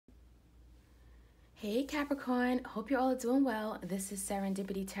Hey Capricorn, hope you're all doing well. This is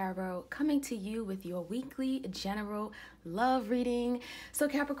Serendipity Tarot coming to you with your weekly general love reading. So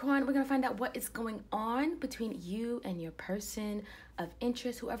Capricorn, we're going to find out what is going on between you and your person of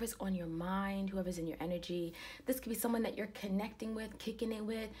interest, whoever's on your mind, whoever's in your energy. This could be someone that you're connecting with, kicking it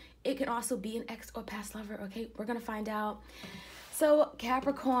with. It can also be an ex or past lover, okay? We're going to find out. So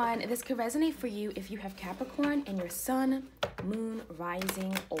Capricorn, this could resonate for you if you have Capricorn in your sun, moon,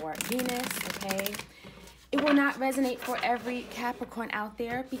 rising, or Venus, okay? It will not resonate for every Capricorn out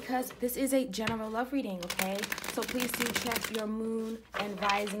there because this is a general love reading, okay? So please do check your moon and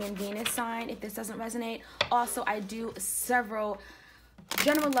rising and Venus sign if this doesn't resonate. Also, I do several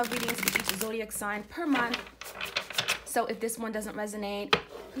general love readings for each zodiac sign per month. So if this one doesn't resonate,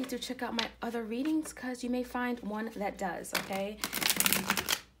 please do check out my other readings because you may find one that does, okay?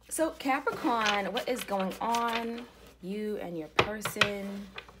 So Capricorn, what is going on? You and your person.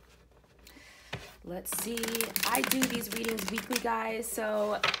 Let's see. I do these readings weekly, guys.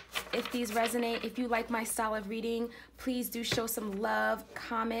 So if these resonate, if you like my style of reading, please do show some love,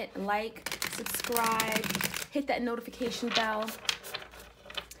 comment, like, subscribe, hit that notification bell.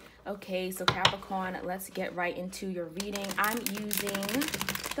 Okay, so Capricorn, let's get right into your reading. I'm using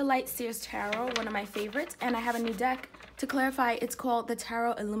the Light Seers Tarot, one of my favorites, and I have a new deck. To clarify, it's called the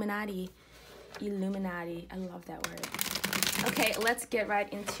Tarot Illuminati. Illuminati, I love that word. Okay, let's get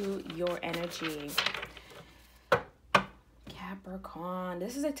right into your energy. Capricorn,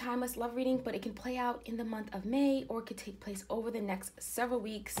 this is a timeless love reading, but it can play out in the month of May, or it could take place over the next several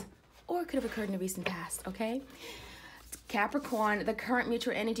weeks, or it could have occurred in the recent past, okay? Capricorn, the current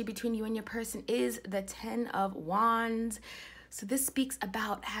mutual energy between you and your person is the 10 of Wands. So this speaks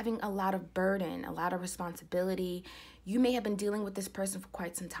about having a lot of burden, a lot of responsibility. You may have been dealing with this person for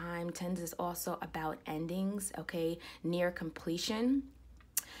quite some time. 10 is also about endings, okay, near completion.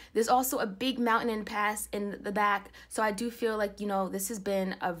 There's also a big mountain in the back. So I do feel like, you know, this has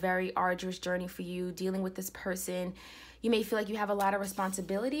been a very arduous journey for you dealing with this person. You may feel like you have a lot of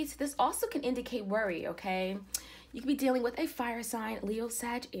responsibilities. This also can indicate worry, okay? You could be dealing with a fire sign, Leo,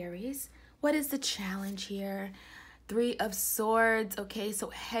 Sag, Aries. What is the challenge here? 3 of Swords, okay? So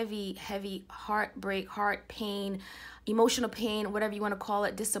heavy, heavy heartbreak, heart pain, emotional pain, whatever you want to call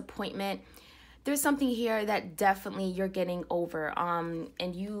it, disappointment. There's something here that definitely you're getting over. And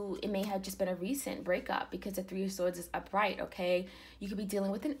it may have just been a recent breakup because the 3 of Swords is upright, okay? You could be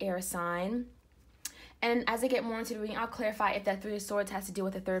dealing with an air sign. And as I get more into the reading, I'll clarify if that 3 of Swords has to do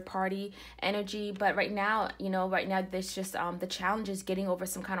with a third party energy. But right now, you know, there's just the challenge is getting over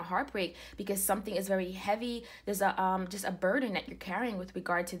some kind of heartbreak because something is very heavy. There's a just a burden that you're carrying with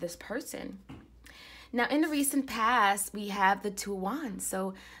regard to this person. Now, in the recent past, we have the 2 of Wands.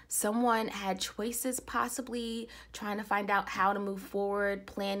 So someone had choices, possibly trying to find out how to move forward,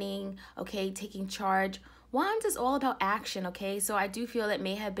 planning, okay, taking charge. Wands is all about action, okay? So I do feel it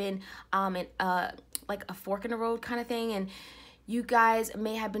may have been like a fork in the road kind of thing, and you guys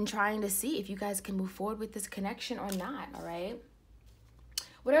may have been trying to see if you guys can move forward with this connection or not, all right?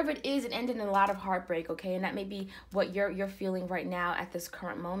 Whatever it is, it ended in a lot of heartbreak, okay? And that may be what you're feeling right now at this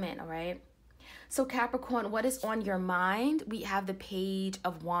current moment, all right? So Capricorn, what is on your mind? We have the Page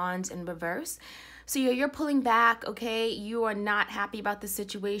of Wands in reverse. So you're pulling back, okay? You are not happy about the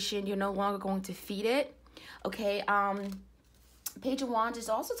situation. You're no longer going to feed it, okay? Page of Wands just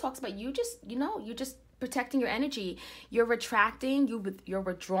also talks about you're just protecting your energy. You're retracting, you're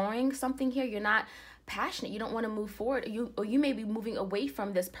withdrawing something here. You're not passionate. You don't want to move forward. Or you may be moving away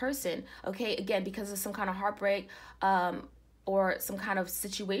from this person, okay? Again, because of some kind of heartbreak or some kind of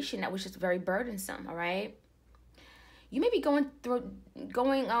situation that was just very burdensome, all right? You may be going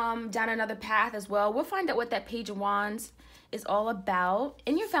down another path as well. We'll find out what that Page of Wands is all about.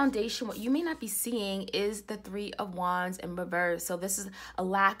 In your foundation, what you may not be seeing is the 3 of Wands in reverse. So this is a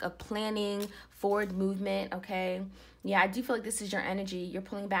lack of planning, forward movement, okay? Yeah, I do feel like this is your energy. You're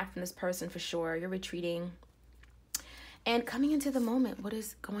pulling back from this person for sure. You're retreating. And coming into the moment, what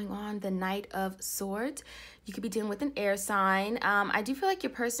is going on? The Knight of Swords. You could be dealing with an air sign. I do feel like your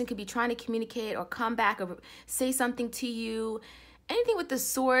person could be trying to communicate or come back or say something to you. Anything with the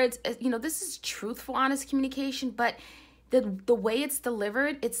swords, you know, this is truthful, honest communication, but the way it's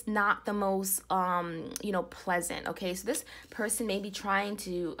delivered, it's not the most, you know, pleasant, okay? So this person may be trying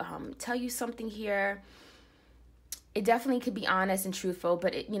to tell you something here. It definitely could be honest and truthful,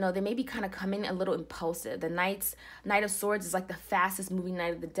 but you know, they may be kind of coming a little impulsive. The Knight of Swords is like the fastest moving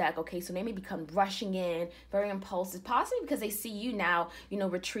knight of the deck, okay? So they may become rushing in, very impulsive, possibly because they see you now, you know,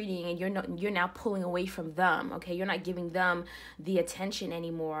 retreating, and you're now pulling away from them, okay? You're not giving them the attention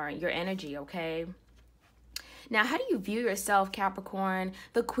anymore, your energy, okay? Now, how do you view yourself, Capricorn?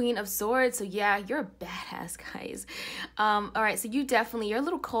 The Queen of Swords. So yeah, you're a badass, guys. All right, so you're a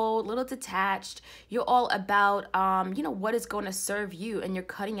little cold, a little detached. You're all about, you know, what is going to serve you, and you're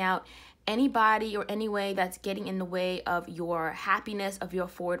cutting out anybody or any way that's getting in the way of your happiness, of your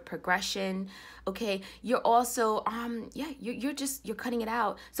forward progression. Okay, you're also you're cutting it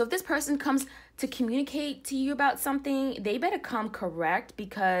out. So if this person comes to communicate to you about something, they better come correct,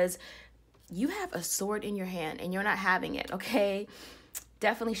 because you have a sword in your hand and you're not having it. Okay,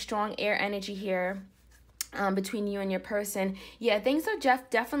 definitely strong air energy here. Between you and your person. Yeah, things are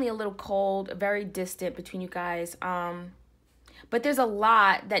definitely a little cold, very distant between you guys. But there's a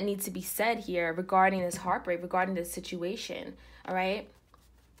lot that needs to be said here regarding this heartbreak, regarding this situation. All right.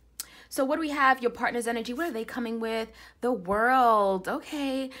 So what do we have? Your partner's energy. What are they coming with? The World.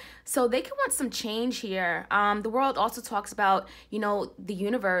 Okay. So they can want some change here. The World also talks about, you know, the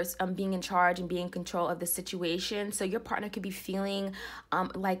universe being in charge and being in control of the situation. So your partner could be feeling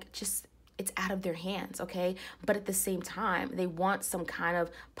like just it's out of their hands, okay? But at the same time, they want some kind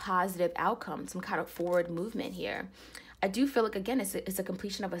of positive outcome, some kind of forward movement here. I do feel like, again, it's a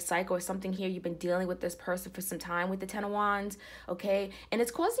completion of a cycle or something here. You've been dealing with this person for some time with the Ten of Wands, okay? And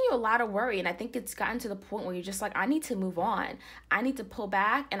it's causing you a lot of worry. And I think it's gotten to the point where you're just like, I need to move on. I need to pull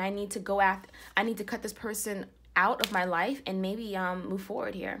back, and I need to cut this person out of my life and maybe move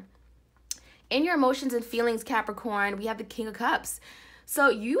forward here. In your emotions and feelings, Capricorn, we have the King of Cups. So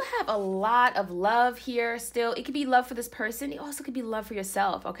you have a lot of love here still. It could be love for this person. It also could be love for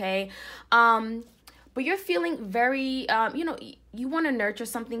yourself, okay? But you're feeling very, you know, you want to nurture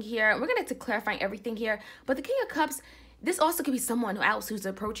something here. We're going to get to clarifying everything here. But the King of Cups, this also could be someone else who's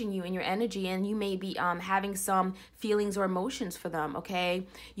approaching you in your energy, and you may be having some feelings or emotions for them, okay?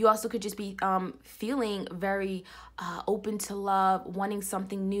 You also could just be feeling very open to love, wanting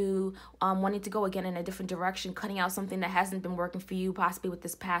something new, wanting to go again in a different direction, cutting out something that hasn't been working for you, possibly with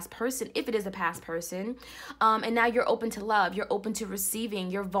this past person, if it is a past person. And now you're open to love. You're open to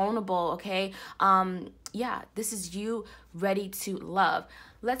receiving. You're vulnerable, okay? Yeah, this is you ready to love.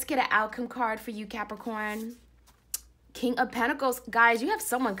 Let's get an outcome card for you, Capricorn. King of Pentacles. Guys, you have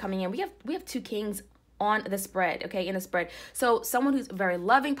someone coming in. We have two kings on the spread, okay, in the spread. So someone who's very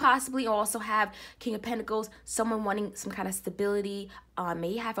loving, possibly. Also have King of Pentacles, someone wanting some kind of stability,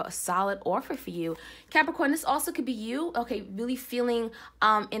 may have a solid offer for you. Capricorn, this also could be you, okay, really feeling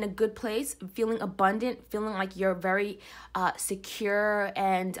in a good place, feeling abundant, feeling like you're very secure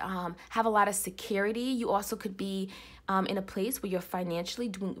and have a lot of security. You also could be in a place where you're financially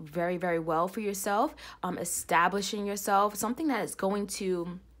doing very, very well for yourself, establishing yourself, something that is going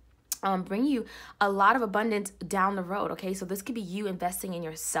to bring you a lot of abundance down the road, okay? So this could be you investing in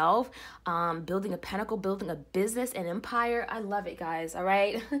yourself, building a pentacle, building a business, an empire. I love it, guys, all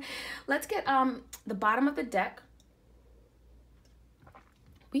right? Let's get the bottom of the deck.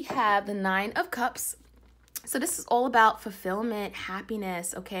 We have the Nine of Cups. So this is all about fulfillment,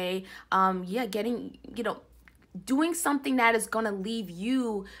 happiness, okay? Yeah, getting, you know, doing something that is going to leave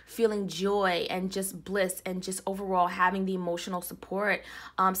you feeling joy and just bliss and just overall having the emotional support.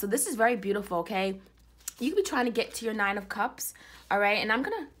 So this is very beautiful, okay? You could be trying to get to your Nine of Cups, all right? And I'm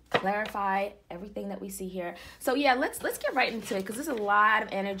going to clarify everything that we see here. So yeah, let's get right into it, because there's a lot of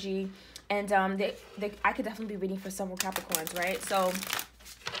energy, and I could definitely be reading for several Capricorns, right? So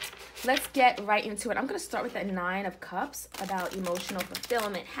let's get right into it. I'm going to start with that Nine of Cups about emotional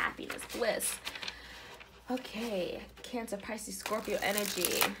fulfillment, happiness, bliss. Okay, Cancer, Pisces, Scorpio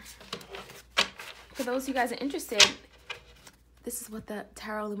energy. For those of you guys are interested, this is what the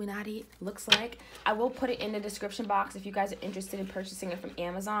Tarot Illuminati looks like. I will put it in the description box if you guys are interested in purchasing it from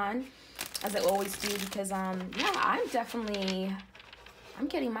Amazon, as I always do, because yeah, I'm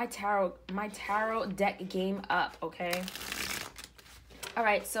getting my tarot deck game up, okay? All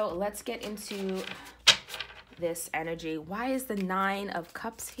right, so let's get into this energy. Why is the Nine of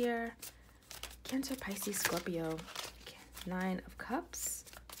Cups here? Cancer, Pisces, Scorpio. Okay. Nine of Cups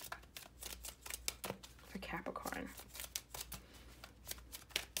for Capricorn.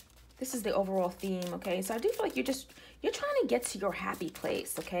 This is the overall theme, okay? So I do feel like you're trying to get to your happy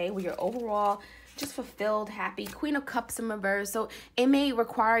place, okay? Where you're overall just fulfilled, happy. Queen of Cups in reverse. So it may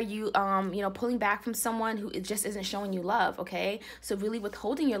require you, you know, pulling back from someone who just isn't showing you love, okay? So really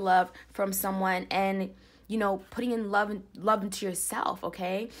withholding your love from someone and, you know, putting in love into yourself,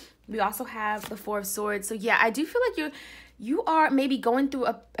 okay? We also have the Four of Swords. So yeah, I do feel like you are maybe going through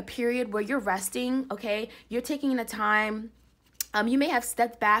a period where you're resting, okay? You're taking the time. You may have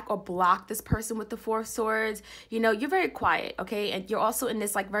stepped back or blocked this person with the Four of Swords. You know, you're very quiet, okay? And you're also in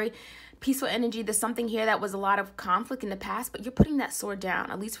this like very peaceful energy. There's something here that was a lot of conflict in the past, but you're putting that sword down,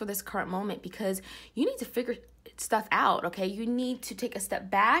 at least for this current moment, because you need to figure stuff out, okay? You need to take a step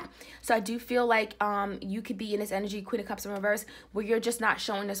back. So I do feel like you could be in this energy, Queen of Cups in reverse, where you're just not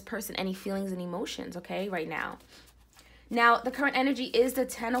showing this person any feelings and emotions, okay, right now. Now, the current energy is the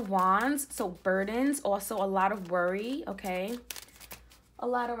Ten of Wands, so burdens, also a lot of worry, okay? A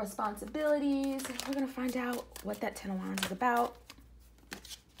lot of responsibilities. We're going to find out what that Ten of Wands is about.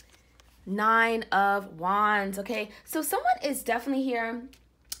 Nine of Wands, okay? So someone is definitely here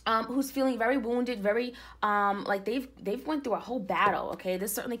who's feeling very wounded, very like they've went through a whole battle, okay?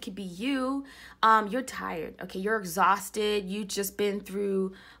 This certainly could be you. You're tired, okay? You're exhausted. You've just been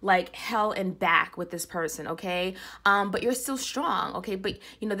through like hell and back with this person, okay? But you're still strong, okay? But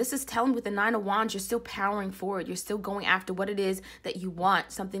you know, this is telling with the Nine of Wands, you're still powering forward. You're still going after what it is that you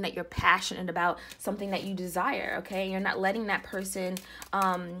want, something that you're passionate about, something that you desire, okay? You're not letting that person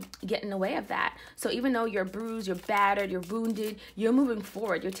get in the way of that. So even though you're bruised, you're battered, you're wounded, you're moving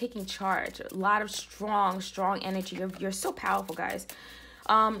forward. You're taking charge. A lot of strong energy. You're so powerful, guys.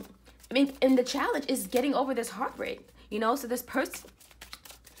 I mean, and the challenge is getting over this heartbreak, you know? So this person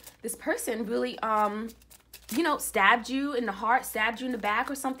really, you know, stabbed you in the heart, stabbed you in the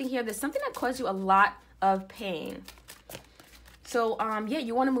back or something here. There's something that caused you a lot of pain. So, yeah,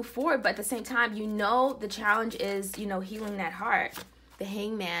 you want to move forward, but at the same time, you know, the challenge is, you know, healing that heart. The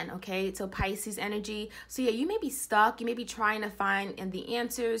Hangman, okay? So Pisces energy. So yeah, you may be stuck. You may be trying to find the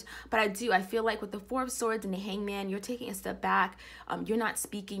answers, but I feel like with the Four of Swords and the Hangman, you're taking a step back. You're not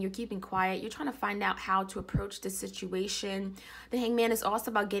speaking. You're keeping quiet. You're trying to find out how to approach the situation. The Hangman is also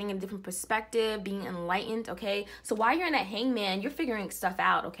about getting a different perspective, being enlightened, okay? So while you're in that Hangman, you're figuring stuff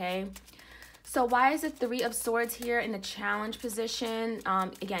out, okay? So why is the Three of Swords here in the challenge position?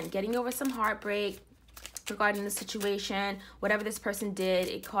 Again, getting over some heartbreak regarding the situation, whatever this person did,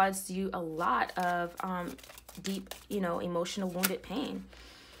 it caused you a lot of deep, you know, emotional wounded pain.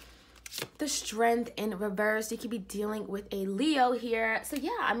 The Strength in reverse, you could be dealing with a Leo here. So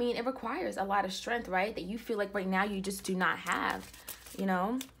yeah, I mean, it requires a lot of strength, right? That you feel like right now you just do not have, you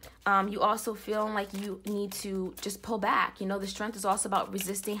know. You also feel like you need to just pull back. You know, the Strength is also about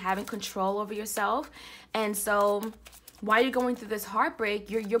resisting, having control over yourself. And so while you're going through this heartbreak,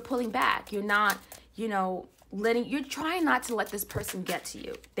 you're pulling back. You're not, you know, you're trying not to let this person get to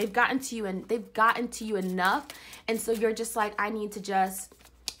you. They've gotten to you and they've gotten to you enough. And so you're just like, I need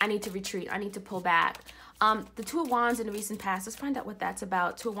to retreat. I need to pull back. The Two of Wands in the recent past, let's find out what that's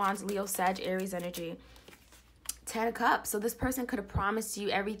about. Two of Wands, Leo, Sag, Aries energy. Ten of Cups. So this person could have promised you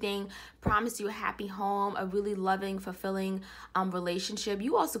everything, promised you a happy home, a really loving, fulfilling relationship.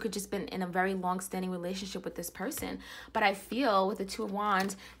 You also could just been in a very long-standing relationship with this person. But I feel with the Two of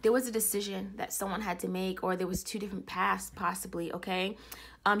Wands, there was a decision that someone had to make, or there was two different paths possibly, okay?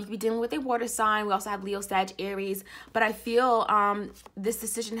 You could be dealing with a water sign. We also have Leo, Sag, Aries. But I feel this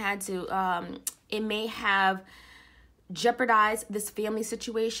decision had to, it may have jeopardized this family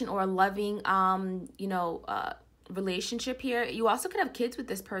situation or a loving, you know, relationship here. You also could have kids with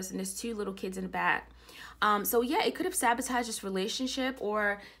this person. There's two little kids in the back. So yeah, it could have sabotaged this relationship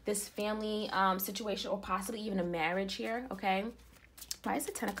or this family situation, or possibly even a marriage here, okay? Why is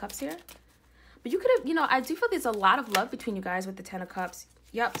the Ten of Cups here? But you could have, you know, I do feel there's a lot of love between you guys with the Ten of Cups.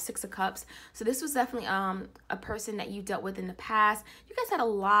 Yep, Six of Cups. So this was definitely a person that you dealt with in the past. You guys had a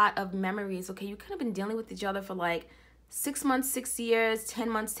lot of memories, okay? You could have been dealing with each other for like 6 months, 6 years, 10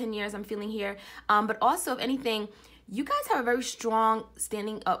 months, 10 years, I'm feeling here. But also, if anything, you guys have a very strong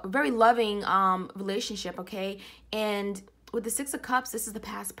standing, very loving relationship, okay? And with the Six of Cups, this is the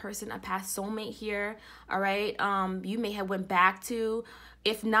past person, a past soulmate here, all right? You may have went back to.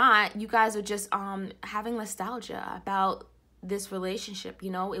 If not, you guys are just having nostalgia about this relationship.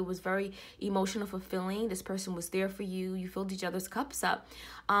 You know, it was very emotional, fulfilling. This person was there for you. You filled each other's cups up.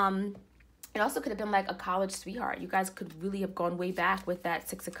 It also could have been like a college sweetheart. You guys could really have gone way back with that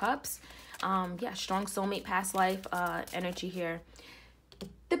Six of Cups. Yeah, strong soulmate, past life energy here.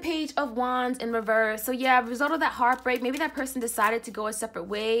 The Page of Wands in reverse. So yeah, result of that heartbreak, maybe that person decided to go a separate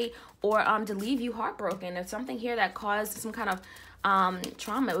way, or to leave you heartbroken. There's something here that caused some kind of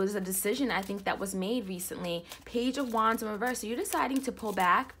trauma. It was a decision, I think, that was made recently. Page of Wands in reverse. So you're deciding to pull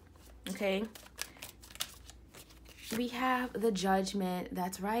back, okay? We have the Judgment.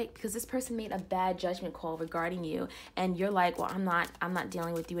 That's right, because this person made a bad judgment call regarding you, and you're like, well, I'm not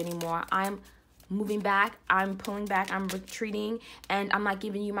dealing with you anymore. I'm moving back, I'm pulling back, I'm retreating, and I'm not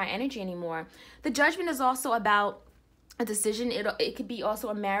giving you my energy anymore. The Judgment is also about a decision. It could be also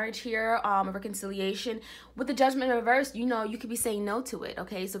a marriage here, a reconciliation. With the Judgment in reverse, you know, you could be saying no to it,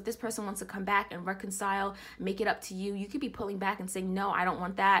 okay? So if this person wants to come back and reconcile, make it up to you, you could be pulling back and saying, no, I don't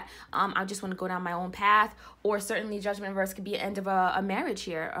want that. I just want to go down my own path. Or certainly Judgment in reverse could be an end of a marriage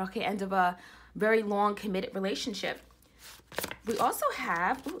here, okay? End of a very long committed relationship. We also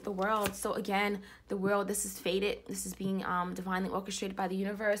have the world. So again, the world, this is fated. This is being divinely orchestrated by the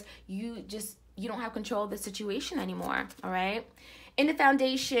universe. You don't have control of the situation anymore. All right. In the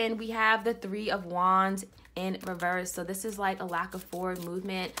foundation, we have the 3 of Wands in reverse. So this is like a lack of forward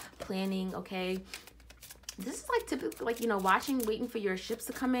movement, planning. Okay. This is like typically like, you know, waiting for your ships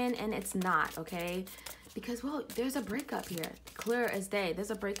to come in, and it's not. Okay. Because, well, there's a breakup here. Clear as day.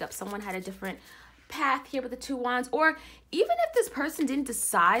 There's a breakup. Someone had a different path here with the 2 wands, or even if this person didn't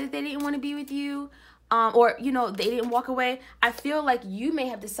decide that they didn't want to be with you, or, you know, they didn't walk away, I feel like you may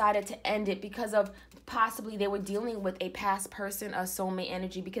have decided to end it because of possibly they were dealing with a past person, a soulmate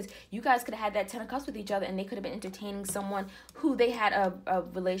energy, because you guys could have had that 10 of Cups with each other, and they could have been entertaining someone who they had a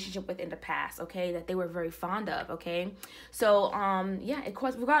relationship with in the past, okay, that they were very fond of, okay? So, yeah, it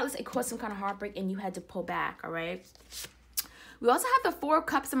caused some kind of heartbreak, and you had to pull back, all right? We also have the 4 of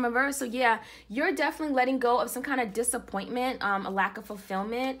Cups in reverse. So yeah, you're definitely letting go of some kind of disappointment, a lack of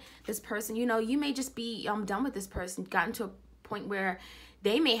fulfillment. This person, you know, you may just be done with this person, gotten to a point where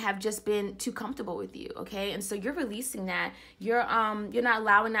they may have just been too comfortable with you, okay? And so you're releasing that. You're not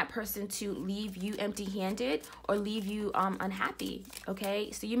allowing that person to leave you empty-handed or leave you unhappy, okay?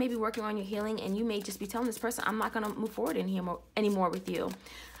 So you may be working on your healing, and you may just be telling this person, I'm not going to move forward in here anymore with you.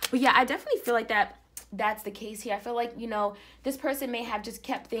 But yeah, I definitely feel like that's the case here. I feel like, you know, this person may have just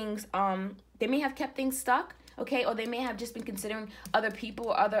kept things, they may have kept things stuck, okay? Or they may have just been considering other people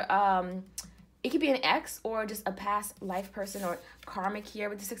or other, it could be an ex or just a past life person or karmic here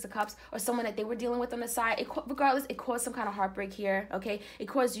with the 6 of Cups, or someone that they were dealing with on the side. Regardless, it caused some kind of heartbreak here, okay? It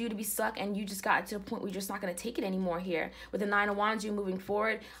caused you to be stuck, and you just got to a point where you're just not going to take it anymore here. With the 9 of Wands, you're moving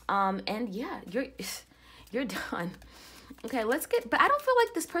forward, and yeah, you're done. Okay, but I don't feel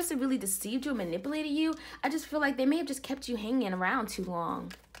like this person really deceived you or manipulated you. I just feel like they may have just kept you hanging around too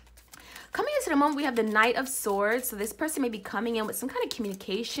long. Coming into the moment, we have the Knight of Swords. So this person may be coming in with some kind of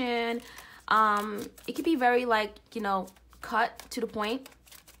communication. It could be very, like, you know, cut to the point.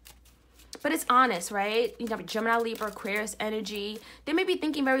 But it's honest, right? You know, Gemini, Libra, Aquarius energy. They may be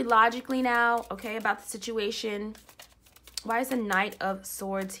thinking very logically now, okay, about the situation. Why is the Knight of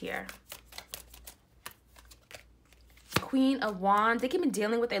Swords here? Queen of Wands. They could be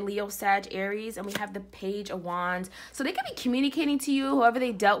dealing with a Leo, Sag, Aries, and we have the Page of Wands. So they could be communicating to you, whoever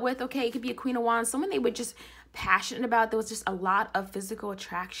they dealt with, okay? It could be a Queen of Wands, someone they were just passionate about. There was just a lot of physical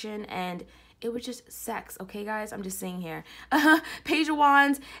attraction, and it was just sex, okay, guys? I'm just saying here. Page of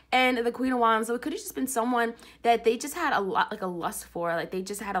Wands and the Queen of Wands. So it could have just been someone that they just had a lot, like a lust for. Like they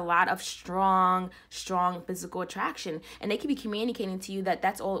just had a lot of strong physical attraction. And they could be communicating to you that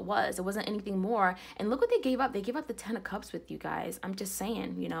that's all it was. It wasn't anything more. And look what they gave up. They gave up the 10 of Cups with you guys. I'm just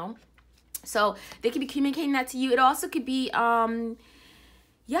saying, you know? So they could be communicating that to you. It also could be,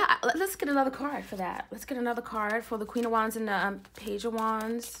 yeah, let's get another card for that. Let's get another card for the Queen of Wands and the Page of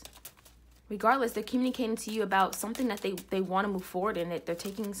Wands. Regardless, they're communicating to you about something that they want to move forward in. They're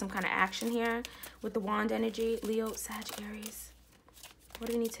taking some kind of action here with the Wand energy. Leo, Sag, Aries. What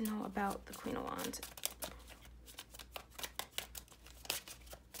do we need to know about the Queen of Wands?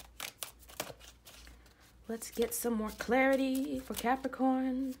 Let's get some more clarity for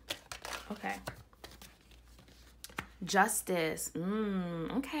Capricorn. Okay. Justice.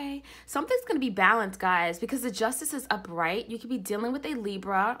 Okay. Something's going to be balanced, guys, because the Justice is upright. You could be dealing with a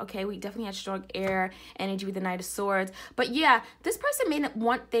Libra. Okay, we definitely had strong air energy with the Knight of Swords. But yeah, this person may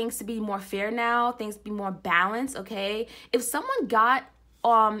want things to be more fair now, things to be more balanced, okay? If someone got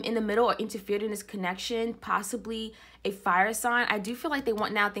in the middle or interfered in this connection, possibly a fire sign, I do feel like they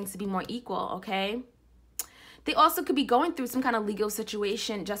want now things to be more equal, okay? They also could be going through some kind of legal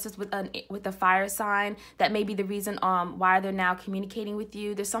situation, Justice with a fire sign. That may be the reason why they're now communicating with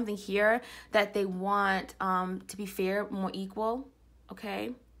you. There's something here that they want to be fair, more equal,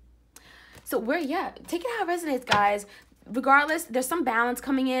 okay? So take it how it resonates, guys. Regardless, there's some balance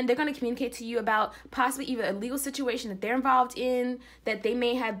coming in. They're going to communicate to you about possibly either a legal situation that they're involved in, that they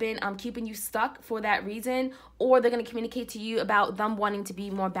may have been keeping you stuck for that reason, or they're going to communicate to you about them wanting to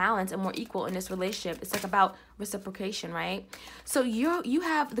be more balanced and more equal in this relationship. It's like about reciprocation, right? So you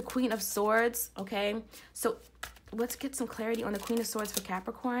have the Queen of Swords, okay? So let's get some clarity on the Queen of Swords for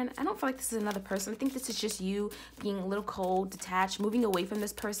Capricorn. I don't feel like this is another person. I think this is just you being a little cold, detached, moving away from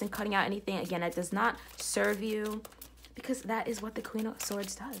this person, cutting out anything, again, that does not serve you. Because that is what the Queen of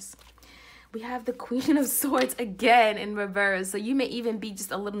Swords does. We have the Queen of Swords again in reverse. So you may even be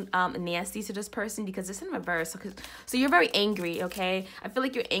just a little nasty to this person because it's in reverse. So you're very angry, okay? I feel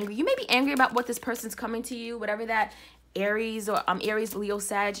like you're angry. You may be angry about what this person's coming to you, whatever that Aries or Aries, Leo,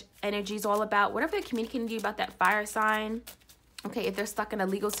 Sag energy is all about. Whatever they're communicating to you about that fire sign. Okay, if they're stuck in a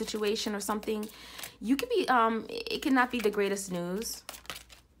legal situation or something, you could be, it cannot be the greatest news.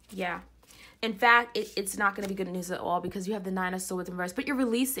 Yeah. In fact, it's not going to be good news at all because you have the 9 of Swords in reverse, but you're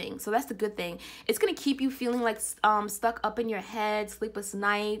releasing. So that's the good thing. It's going to keep you feeling like stuck up in your head, sleepless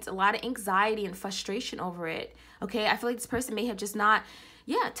nights, a lot of anxiety and frustration over it. Okay, I feel like this person may have just not,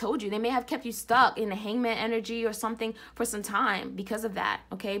 told you. They may have kept you stuck in the hangman energy or something for some time because of that.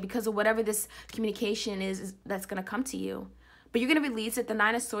 Okay, because of whatever this communication is that's going to come to you. But you're going to release it. The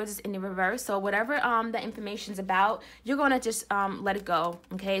 9 of Swords is in the reverse. So whatever that information's about, you're going to just let it go,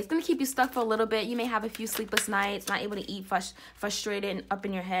 okay? It's going to keep you stuck for a little bit. You may have a few sleepless nights, not able to eat, frustrated and up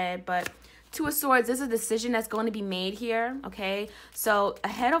in your head. But 2 of Swords, this is a decision that's going to be made here, okay? So a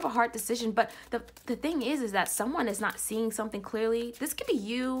head over heart decision. But the thing is that someone is not seeing something clearly. This could be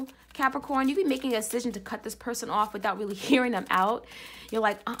you, Capricorn. You could be making a decision to cut this person off without really hearing them out. You're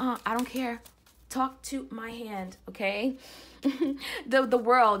like, I don't care. Talk to my hand, okay? the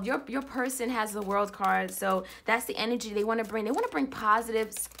world, your person has the World card, so that's the energy they want to bring. They want to bring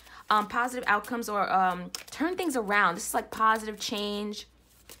positives, positive outcomes, or turn things around. This is like positive change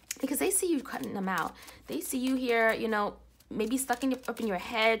because they see you cutting them out. They see you here, you know, maybe stuck up in your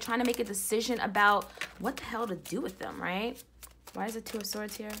head, trying to make a decision about what the hell to do with them, right? Why is the 2 of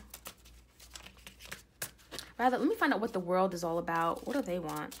Swords here? Rather, let me find out what the world is all about. What do they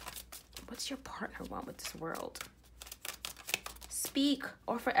want? What's your partner want with this world? Speak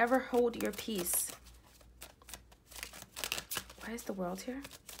or forever hold your peace. Why is the world here?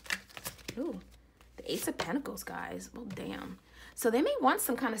 Ooh, the Ace of Pentacles, guys. Well, damn. So they may want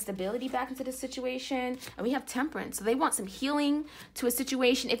some kind of stability back into the situation. And we have Temperance. So they want some healing to a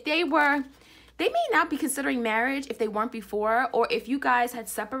situation. If they may not be considering marriage if they weren't before, or if you guys had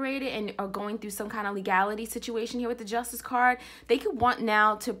separated and are going through some kind of legality situation here with the Justice card, they could want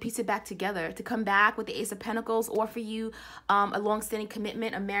now to piece it back together, to come back with the Ace of Pentacles, or for you, a long-standing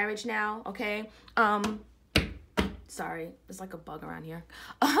commitment, a marriage now, okay? Sorry, there's like a bug around here.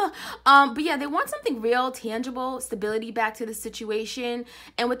 But yeah, they want something real, tangible, stability back to the situation.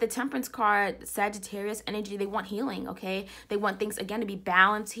 And with the Temperance card, Sagittarius energy, they want healing, okay? They want things, again, to be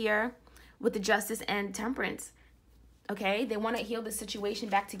balanced here with the Justice and Temperance, okay? They want to heal the situation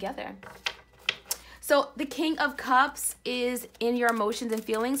back together. So the King of Cups is in your emotions and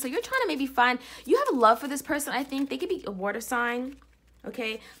feelings. So you're trying to maybe find, you have a love for this person, I think. They could be a water sign,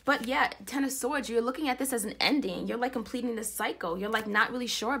 okay? But yeah, 10 of Swords, you're looking at this as an ending. You're like completing this cycle. You're like not really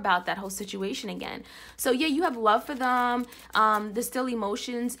sure about that whole situation again. So yeah, you have love for them. There's still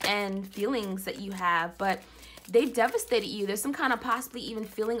emotions and feelings that you have, but they've devastated you. There's some kind of possibly even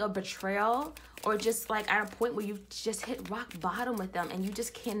feeling of betrayal, or just like at a point where you've just hit rock bottom with them and you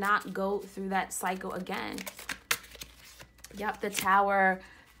just cannot go through that cycle again. Yep, the Tower.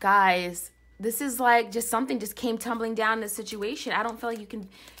 Guys, this is like just something just came tumbling down in the situation. I don't feel like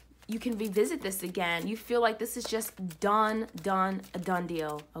you can revisit this again. You feel like this is just a done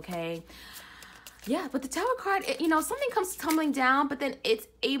deal, okay? Yeah, but the Tower card, you know, something comes tumbling down, but then it's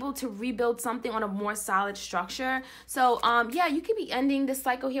able to rebuild something on a more solid structure. So, yeah, you could be ending this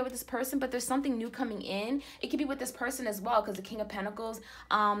cycle here with this person, but there's something new coming in. It could be with this person as well, because the King of Pentacles,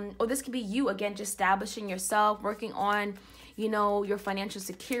 or this could be you, again, just establishing yourself, working on, you know, your financial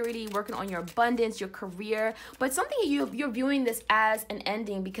security, working on your abundance, your career. But something you're viewing this as an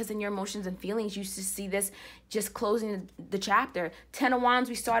ending, because in your emotions and feelings, you just see this just closing the chapter. 10 of Wands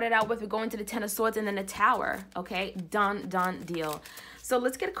we started out with, we're going to the 10 of Swords and then the Tower, okay? Done deal. So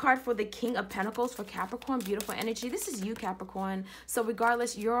let's get a card for the King of Pentacles for Capricorn. Beautiful energy. This is you, Capricorn. So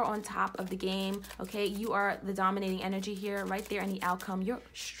regardless, you're on top of the game, okay? You are the dominating energy here, right there in the outcome. You're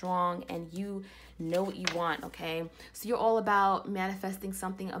strong and you know what you want, okay? So you're all about manifesting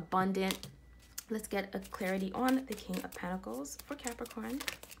something abundant. Let's get a clarity on the King of Pentacles for Capricorn.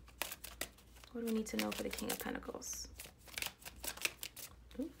 What do we need to know for the King of Pentacles?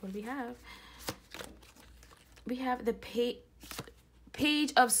 Ooh, what do we have? We have the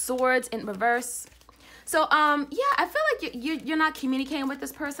Page of Swords in reverse. So, yeah, I feel like you're not communicating with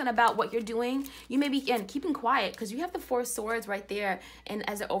this person about what you're doing. You may be, again, keeping quiet because you have the 4 swords right there and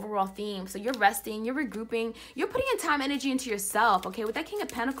as an overall theme. So you're resting, you're regrouping, you're putting in time, energy into yourself, okay? With that King of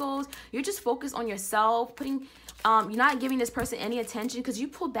Pentacles, you're just focused on yourself, putting, you're not giving this person any attention because you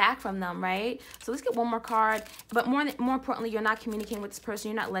pulled back from them, right? So let's get one more card. But more importantly, you're not communicating with this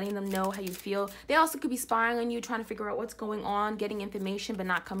person. You're not letting them know how you feel. They also could be spying on you, trying to figure out what's going on, getting information, but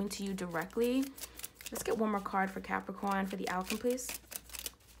not coming to you directly. Let's get one more card for Capricorn for the outcome, please.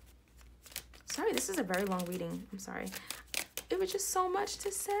 Sorry, this is a very long reading. I'm sorry. It was just so much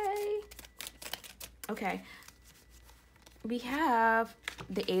to say. Okay. We have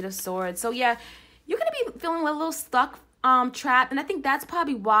the 8 of Swords. So, yeah, you're going to be feeling a little stuck trapped, and I think that's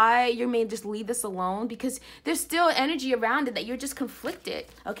probably why you may just leave this alone, because there's still energy around it that you're just conflicted.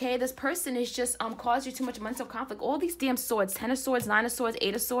 Okay, this person is just caused you too much mental conflict. All these damn swords, 10 of swords, 9 of swords,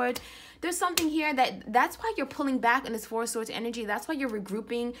 8 of swords. There's something here that's why you're pulling back in this 4 of swords energy. That's why you're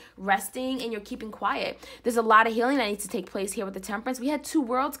regrouping, resting, and you're keeping quiet. There's a lot of healing that needs to take place here with the Temperance. We had 2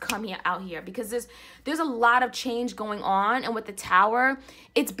 worlds come out here because there's a lot of change going on, and with the Tower,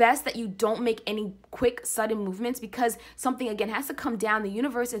 it's best that you don't make any quick, sudden movements, because something again has to come down. The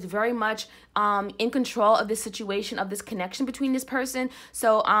universe is very much in control of this situation, of this connection between this person.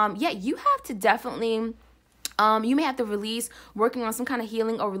 So yeah, you have to definitely you may have to release, working on some kind of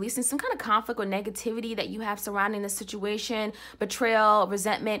healing or releasing some kind of conflict or negativity that you have surrounding this situation, betrayal,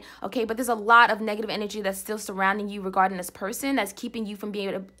 resentment, okay? But there's a lot of negative energy that's still surrounding you regarding this person that's keeping you from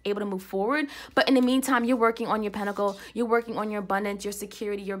being able to move forward. But in the meantime, you're working on your pentacle, you're working on your abundance, your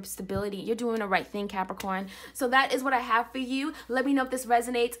security, your stability. You're doing the right thing, Capricorn. So that is what I have for you. Let me know if this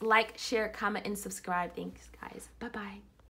resonates. Like, share, comment, and subscribe. Thanks, guys. Bye-bye.